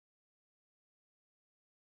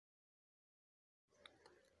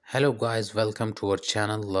Hello guys, welcome to our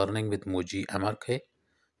channel Learning with Muji MRK.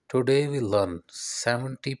 Today we learn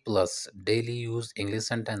 70 plus daily use English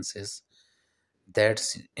sentences that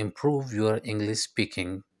improve your English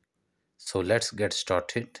speaking. So let's get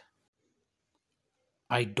started.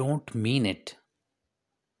 I don't mean it.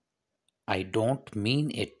 I don't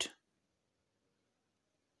mean it.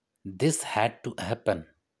 This had to happen.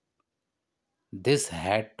 This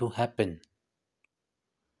had to happen.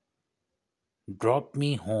 Drop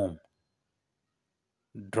me home.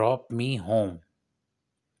 Drop me home.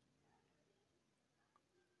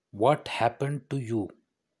 What happened to you?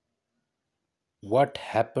 What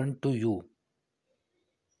happened to you?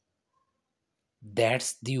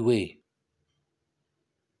 That's the way.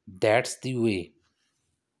 That's the way.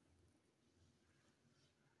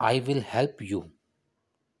 I will help you.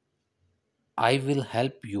 I will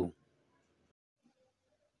help you.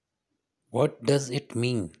 What does it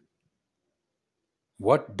mean?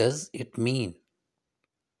 What does it mean?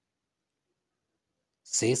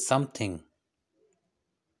 Say something.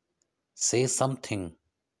 Say something.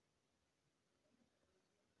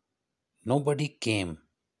 Nobody came.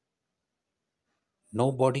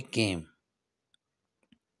 Nobody came.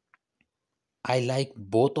 I like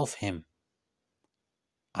both of him.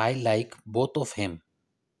 I like both of him.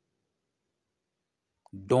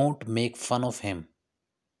 Don't make fun of him.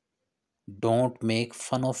 Don't make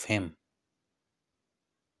fun of him.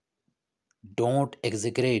 Don't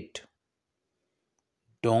exaggerate.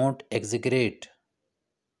 Don't exaggerate.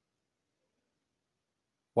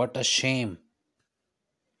 What a shame.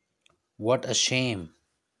 What a shame.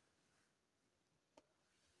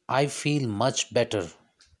 I feel much better.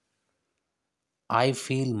 I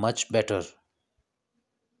feel much better.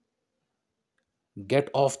 Get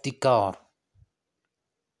off the car.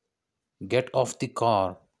 Get off the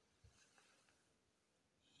car.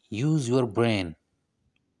 Use your brain.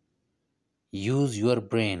 Use your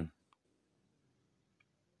brain.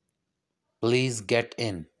 Please get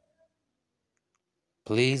in.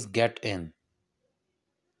 Please get in.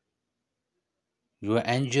 Your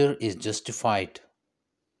anger is justified.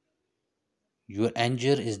 Your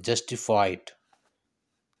anger is justified.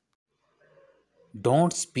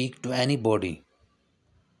 Don't speak to anybody.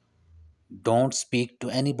 Don't speak to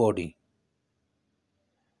anybody.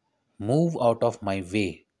 Move out of my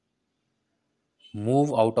way.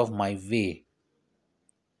 Move out of my way.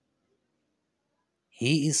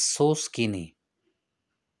 He is so skinny.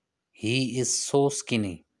 He is so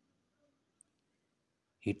skinny.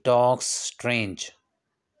 He talks strange.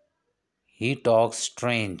 He talks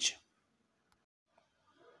strange.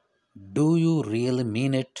 Do you really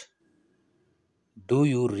mean it? Do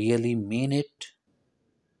you really mean it?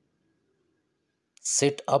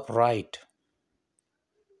 Sit upright.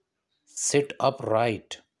 Sit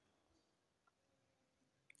upright.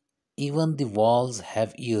 Even the walls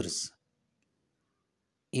have ears.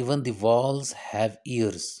 Even the walls have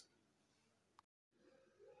ears.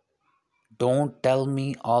 Don't tell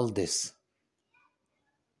me all this.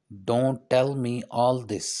 Don't tell me all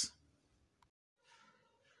this.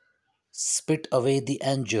 Spit away the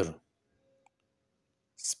anger.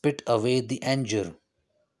 Spit away the anger.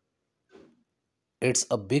 It's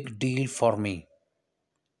a big deal for me.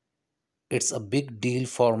 It's a big deal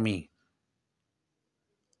for me.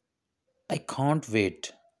 I can't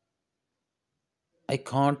wait. I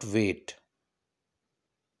can't wait.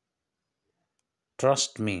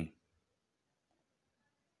 Trust me.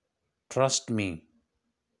 Trust me.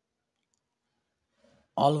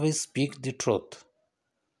 Always speak the truth.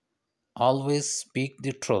 Always speak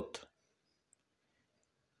the truth.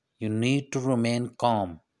 You need to remain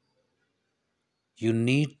calm. You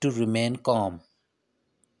need to remain calm.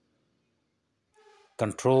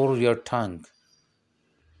 Control your tongue.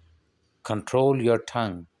 Control your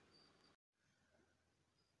tongue.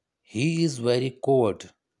 He is very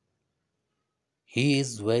cold. He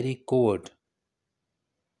is very cold.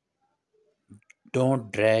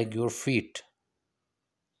 Don't drag your feet.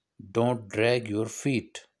 Don't drag your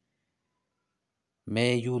feet.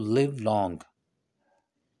 May you live long.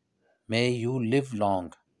 May you live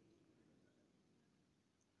long.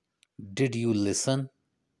 Did you listen?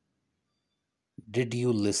 Did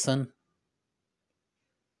you listen?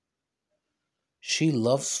 She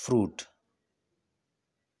loves fruit.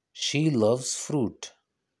 She loves fruit.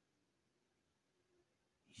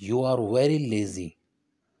 You are very lazy.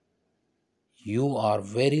 You are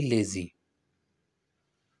very lazy.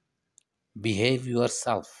 Behave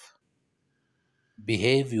yourself.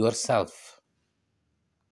 Behave yourself.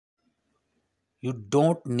 You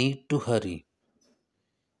don't need to hurry.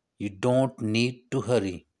 You don't need to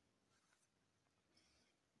hurry.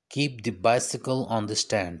 Keep the bicycle on the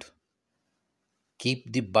stand.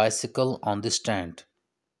 Keep the bicycle on the stand.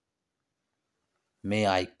 May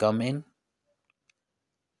I come in?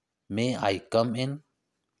 May I come in?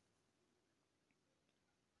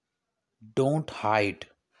 Don't hide.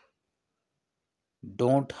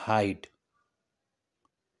 Don't hide.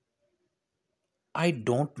 I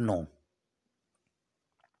don't know.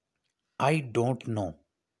 I don't know.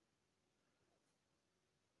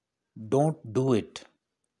 Don't do it.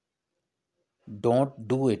 Don't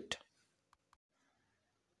do it.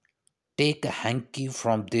 Take a hanky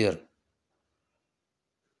from there.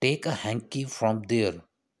 Take a hanky from there.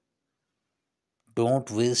 Don't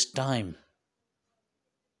waste time.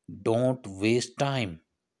 Don't waste time.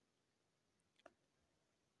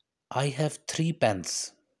 I have 3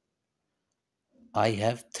 pens. I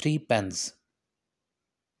have 3 pens.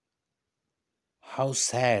 How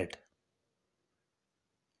sad.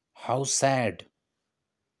 How sad.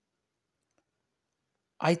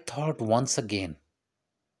 I thought once again.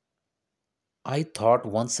 I thought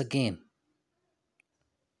once again.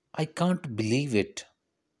 I can't believe it.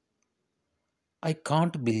 I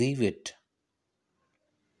can't believe it.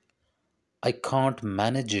 I can't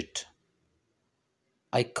manage it.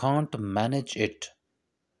 I can't manage it.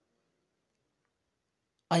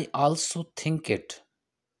 I also think it.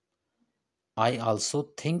 I also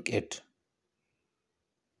think it.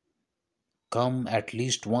 Come at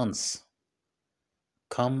least once.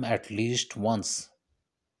 Come at least once.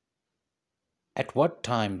 At what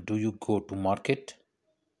time do you go to market?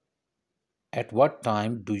 At what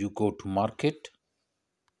time do you go to market?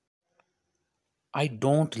 I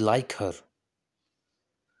don't like her.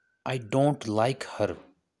 I don't like her.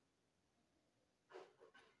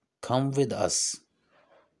 Come with us.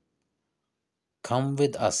 Come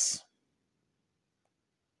with us.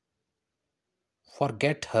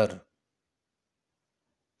 Forget her.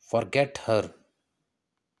 Forget her.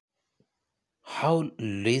 How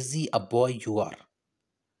lazy a boy you are.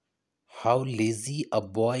 How lazy a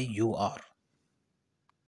boy you are.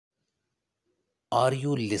 Are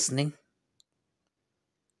you listening?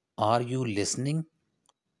 Are you listening?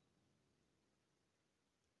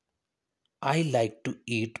 I like to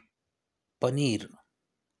eat paneer.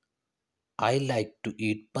 I like to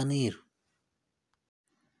eat paneer.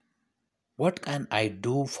 What can I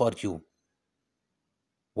do for you?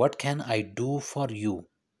 What can I do for you?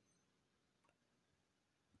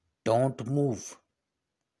 Don't move.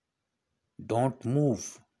 Don't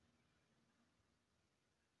move.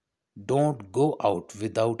 Don't go out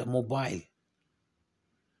without a mobile.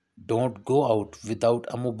 Don't go out without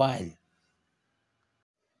a mobile.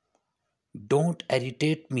 Don't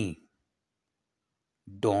irritate me.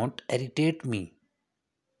 Don't irritate me.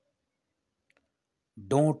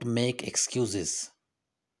 Don't make excuses.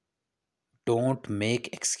 Don't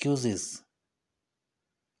make excuses.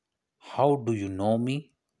 How do you know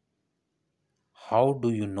me? How do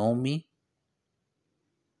you know me?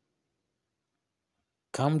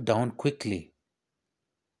 Come down quickly.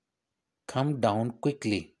 Come down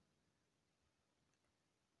quickly.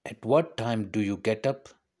 At what time do you get up?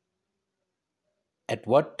 At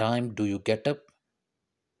what time do you get up?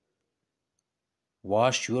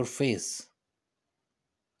 Wash your face.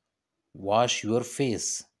 Wash your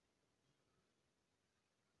face.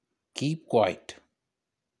 Keep quiet.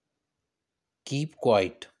 Keep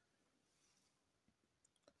quiet.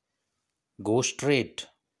 Go straight.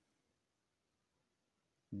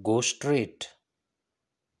 Go straight.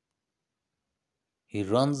 He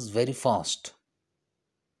runs very fast.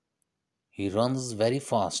 He runs very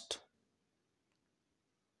fast.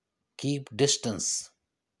 Keep distance.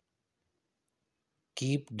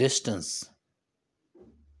 Keep distance.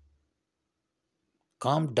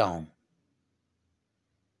 Calm down.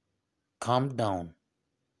 Calm down.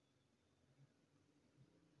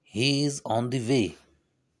 He is on the way.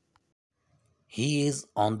 He is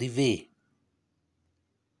on the way.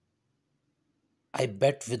 I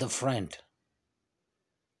bet with a friend.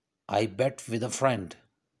 I bet with a friend.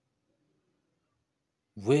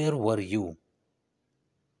 Where were you?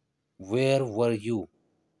 Where were you?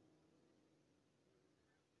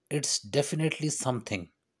 It's definitely something.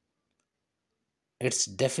 It's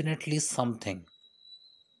definitely something.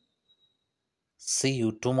 See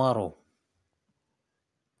you tomorrow.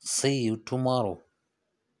 See you tomorrow.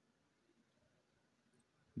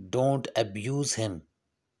 Don't abuse him.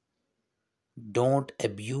 Don't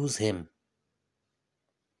abuse him.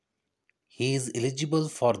 He is eligible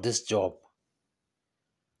for this job.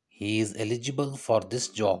 He is eligible for this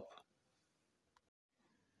job.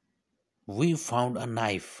 We found a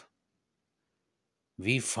knife.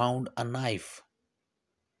 We found a knife.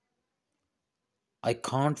 I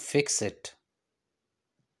can't fix it.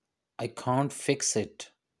 I can't fix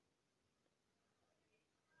it.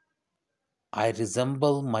 I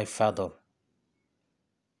resemble my father.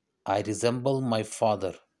 I resemble my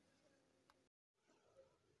father.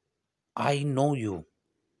 I know you.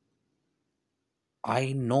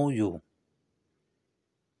 I know you.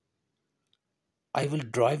 I will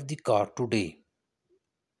drive the car today.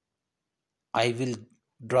 I will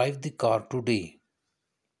drive the car today.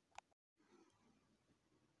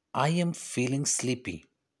 I am feeling sleepy.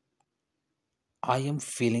 I am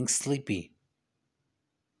feeling sleepy.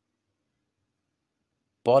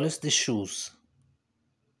 Polish the shoes.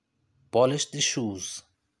 Polish the shoes.